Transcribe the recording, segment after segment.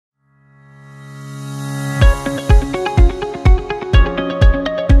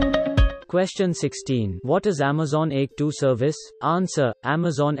Question 16. What is Amazon AWS service? Answer.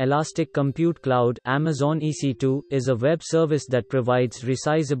 Amazon Elastic Compute Cloud (Amazon EC2) is a web service that provides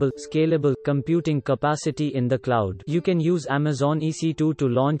resizable, scalable computing capacity in the cloud. You can use Amazon EC2 to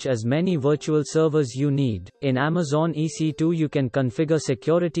launch as many virtual servers you need. In Amazon EC2 you can configure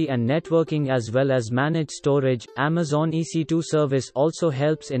security and networking as well as manage storage. Amazon EC2 service also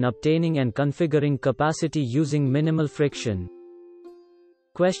helps in obtaining and configuring capacity using minimal friction.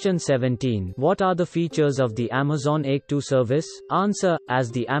 Question 17. What are the features of the Amazon AWS service? Answer. As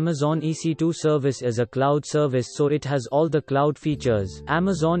the Amazon EC2 service is a cloud service, so it has all the cloud features.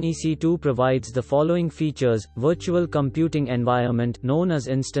 Amazon EC2 provides the following features: virtual computing environment known as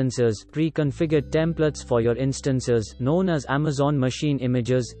instances, pre-configured templates for your instances known as Amazon Machine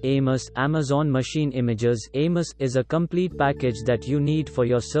Images, AMIS. Amazon Machine Images, AMIS, is a complete package that you need for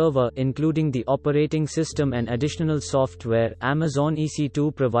your server, including the operating system and additional software. Amazon EC2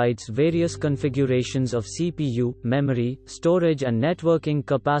 provides various configurations of CPU, memory, storage and networking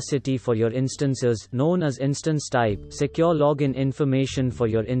capacity for your instances known as instance type, secure login information for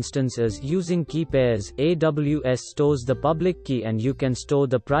your instances using key pairs. AWS stores the public key and you can store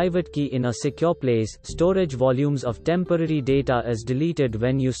the private key in a secure place. Storage volumes of temporary data is deleted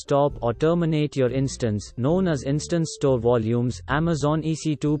when you stop or terminate your instance, known as instance store volumes. Amazon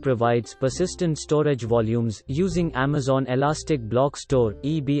EC2 provides persistent storage volumes using Amazon Elastic Block Store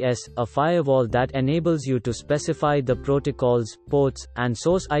 (EBS), a firewall that enables you to specify the protocols, ports, and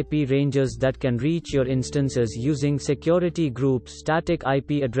source IP ranges that can reach your instances using security groups. Static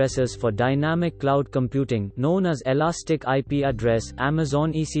IP addresses for dynamic cloud computing, known as Elastic IP address.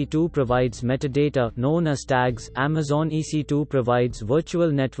 Amazon EC2 provides metadata, known as tags. Amazon EC2 provides virtual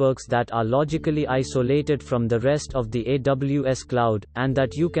networks that are logically isolated from the rest of the AWS cloud, and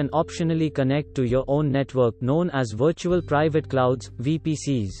that you can optionally connect to your own network, known as virtual private clouds, VPCs.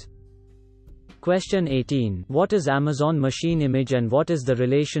 Question 18. What is Amazon Machine Image and what is the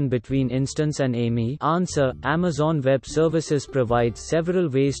relation between instance and AMI? Answer. Amazon Web Services provides several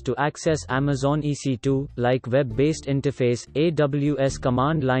ways to access Amazon EC2, like web-based interface, AWS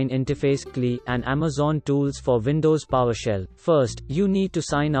command line interface (CLI), and Amazon tools for Windows PowerShell. First, you need to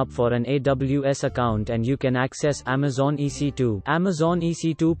sign up for an AWS account and you can access Amazon EC2. Amazon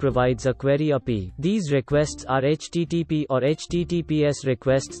EC2 provides a query API. These requests are HTTP or HTTPS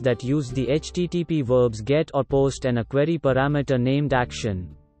requests that use the HTTP verbs get or post and a query parameter named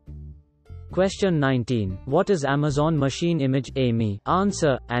action. Question 19. What is Amazon Machine Image (AMI)?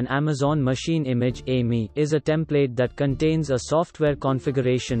 Answer. An Amazon Machine Image (AMI) is a template that contains a software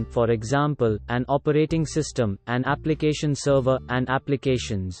configuration, for example, an operating system, an application server, and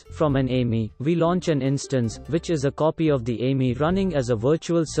applications. From an AMI, we launch an instance, which is a copy of the AMI running as a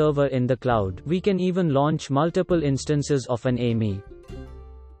virtual server in the cloud. We can even launch multiple instances of an AMI.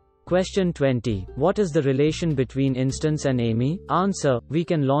 Question 20. What is the relation between instance and AMI? Answer. We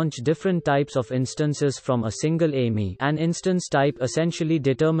can launch different types of instances from a single AMI. An instance type essentially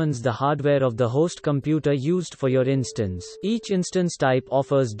determines the hardware of the host computer used for your instance. Each instance type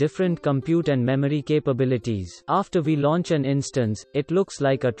offers different compute and memory capabilities. After we launch an instance, it looks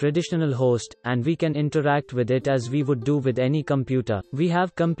like a traditional host, and we can interact with it as we would do with any computer. We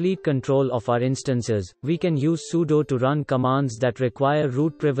have complete control of our instances. We can use sudo to run commands that require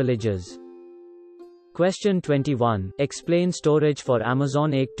root privileges. Question 21. Explain storage for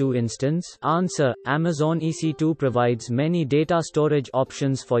Amazon AWS instance. Answer. Amazon EC2 provides many data storage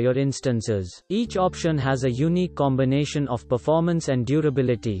options for your instances. Each option has a unique combination of performance and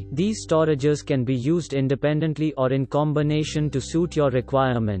durability. These storages can be used independently or in combination to suit your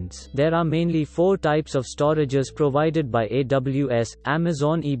requirements. There are mainly 4 types of storages provided by AWS.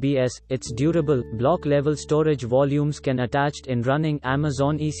 Amazon EBS. Its durable, block-level storage volumes can attached in running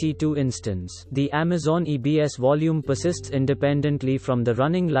Amazon EC2 instance. The Amazon EBS volume persists independently from the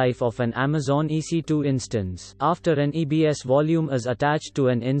running life of an Amazon EC2 instance. After an EBS volume is attached to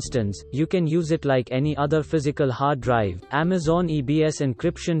an instance, you can use it like any other physical hard drive. Amazon EBS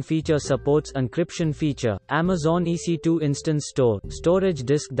encryption feature supports encryption feature. Amazon EC2 instance store. Storage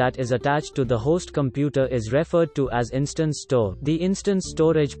disk that is attached to the host computer is referred to as instance store. The instance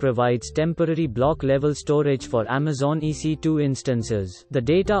storage provides temporary block level storage for Amazon EC2 instances. The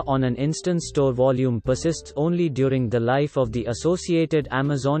data on an instance store volume volume persists only during the life of the associated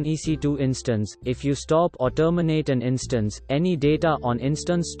Amazon EC2 instance. If you stop or terminate an instance, any data on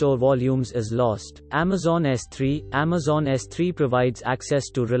instance store volumes is lost. Amazon S3 provides access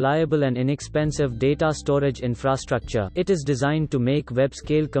to reliable and inexpensive data storage infrastructure. It is designed to make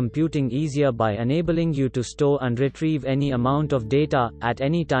web-scale computing easier by enabling you to store and retrieve any amount of data, at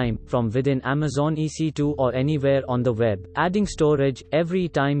any time, from within Amazon EC2 or anywhere on the web. Adding storage: every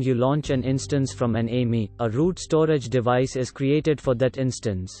time you launch an instance from an AMI, a root storage device is created for that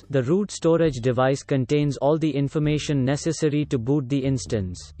instance. The root storage device contains all the information necessary to boot the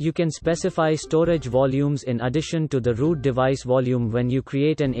instance. You can specify storage volumes in addition to the root device volume when you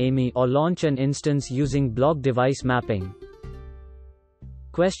create an AMI or launch an instance using block device mapping.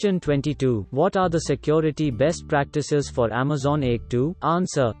 Question 22. What are the security best practices for Amazon AWS?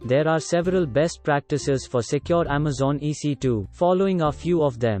 Answer. There are several best practices for secure Amazon EC2. Following are few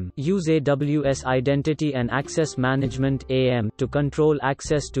of them. Use AWS Identity and Access Management (AM) to control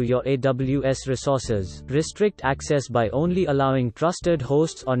access to your AWS resources. Restrict access by only allowing trusted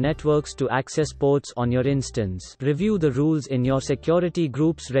hosts or networks to access ports on your instance. Review the rules in your security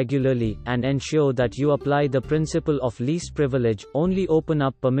groups regularly, and ensure that you apply the principle of least privilege. Only open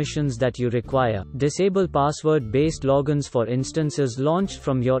up permissions that you require. Disable password-based logins for instances launched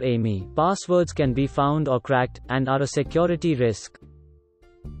from your AMI. Passwords can be found or cracked, and are a security risk.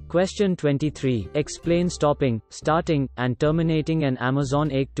 Question 23. Explain stopping, starting, and terminating an Amazon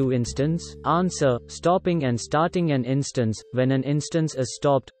AWS instance. Answer. Stopping and starting an instance. When an instance is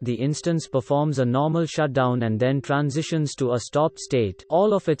stopped, the instance performs a normal shutdown and then transitions to a stopped state.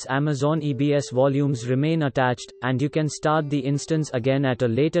 All of its Amazon EBS volumes remain attached, and you can start the instance again at a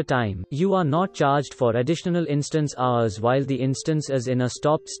later time. You are not charged for additional instance hours while the instance is in a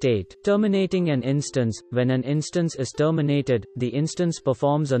stopped state. Terminating an instance. When an instance is terminated, the instance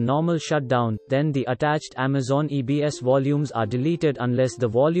performs a normal shutdown, then the attached Amazon EBS volumes are deleted unless the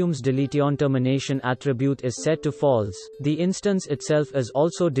volumes deletion termination attribute is set to false. The instance itself is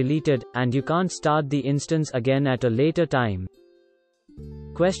also deleted, and you can't start the instance again at a later time.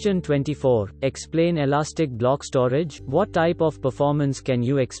 Question 24. Explain elastic block storage. What type of performance can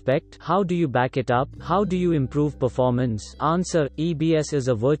you expect? How do you back it up? How do you improve performance? Answer. EBS is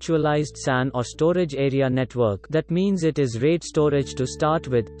a virtualized SAN or storage area network. That means it is RAID storage to start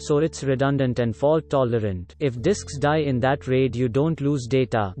with, so it's redundant and fault tolerant. If disks die in that RAID, you don't lose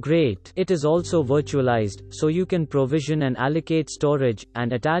data. Great. It is also virtualized, so you can provision and allocate storage,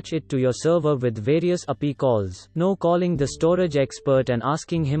 and attach it to your server with various API calls. No calling the storage expert and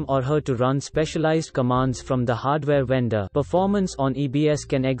asking him or her to run specialized commands from the hardware vendor. Performance on EBS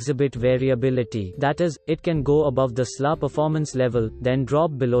can exhibit variability. That is, it can go above the SLA performance level, then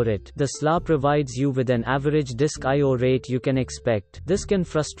drop below it. The SLA provides you with an average disk I/O rate you can expect. This can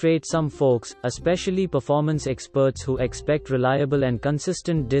frustrate some folks, especially performance experts who expect reliable and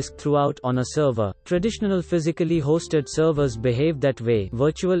consistent disk throughout on a server. Traditional physically hosted servers behave that way.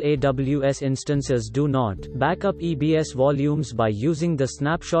 Virtual AWS instances do not. Backup EBS volumes by using the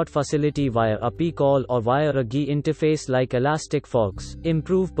snapshot facility via API call or via a GUI interface like Elastic Fox.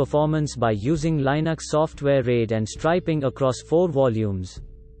 Improve performance by using Linux software RAID and striping across 4 volumes.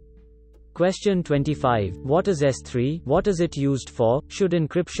 Question 25. What is S3? What is it used for? Should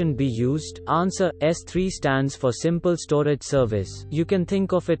encryption be used? Answer. S3 stands for Simple Storage Service. You can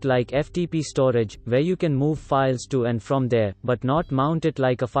think of it like FTP storage, where you can move files to and from there, but not mount it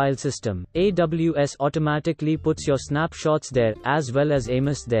like a file system. AWS automatically puts your snapshots there, as well as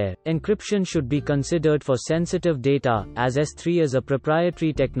AMIs there. Encryption should be considered for sensitive data, as S3 is a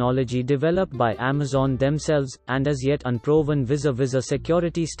proprietary technology developed by Amazon themselves, and as yet unproven vis-a-vis a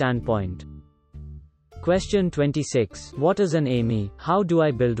security standpoint. Question 26. What is an AMI? How do I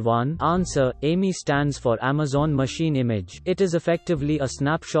build one? Answer. AMI stands for Amazon Machine Image. It is effectively a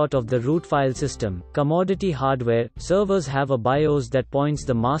snapshot of the root file system. Commodity hardware. Servers have a BIOS that points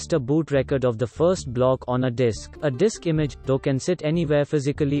the master boot record of the first block on a disk. A disk image, though, can sit anywhere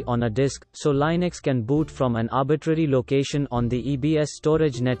physically on a disk, so Linux can boot from an arbitrary location on the EBS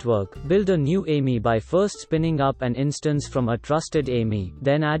storage network. Build a new AMI by first spinning up an instance from a trusted AMI,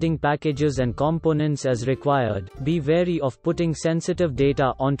 then adding packages and components as required. Be wary of putting sensitive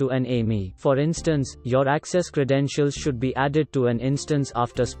data onto an AMI. For instance, your access credentials should be added to an instance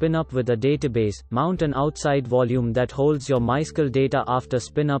after spin-up with a database. Mount an outside volume that holds your MySQL data after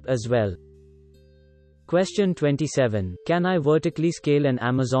spin-up as well. Question 27. Can I vertically scale an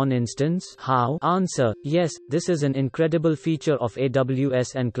Amazon instance? How? Answer: yes, this is an incredible feature of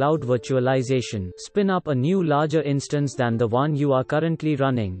AWS and cloud virtualization. Spin up a new larger instance than the one you are currently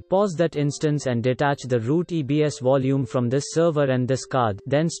running. Pause that instance and detach the root EBS volume from this server and this card.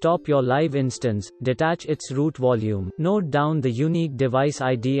 Then stop your live instance, detach its root volume. Note down the unique device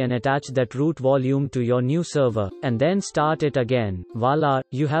ID and attach that root volume to your new server, and then start it again. Voila,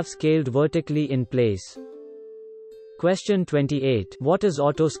 you have scaled vertically in place. Question 28. What is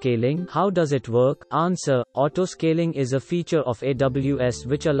autoscaling? How does it work? Answer: autoscaling is a feature of AWS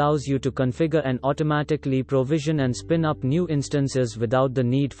which allows you to configure and automatically provision and spin up new instances without the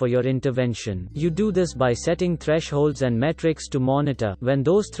need for your intervention. You do this by setting thresholds and metrics to monitor. When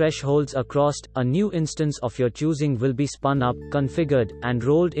those thresholds are crossed, a new instance of your choosing will be spun up, configured, and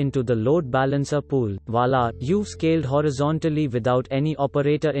rolled into the load balancer pool. Voila, you've scaled horizontally without any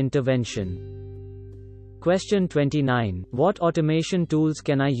operator intervention. Question 29. What automation tools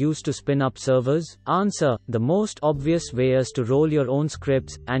can I use to spin up servers? Answer: the most obvious way is to roll your own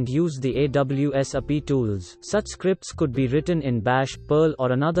scripts, and use the AWS API tools. Such scripts could be written in Bash, Perl,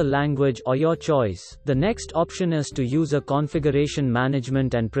 or another language or your choice. The next option is to use a configuration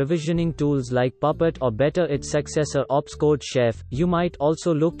management and provisioning tools like Puppet or better its successor Opscode Chef. You might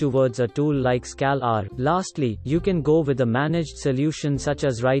also look towards a tool like ScalR. Lastly, you can go with a managed solution such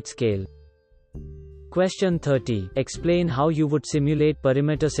as RightScale. Question 30. Explain how you would simulate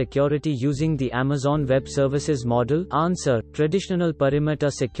perimeter security using the Amazon Web Services model. Answer: traditional perimeter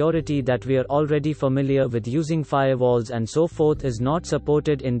security that we are already familiar with using firewalls and so forth is not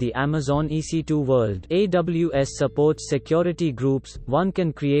supported in the Amazon EC2 world. AWS supports security groups. One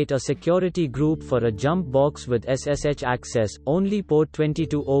can create a security group for a jump box with SSH access, only port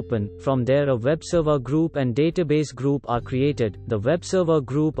 22 open. From there a web server group and database group are created. The web server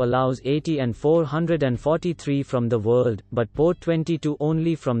group allows 80 and 443 from the world, but port 22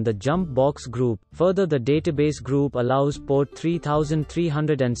 only from the jump box group. Further, the database group allows port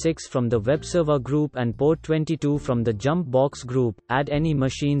 3306 from the web server group and port 22 from the jump box group. Add any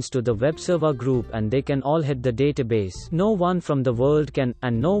machines to the web server group and they can all hit the database. No one from the world can,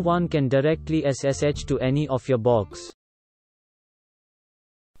 and no one can directly SSH to any of your box.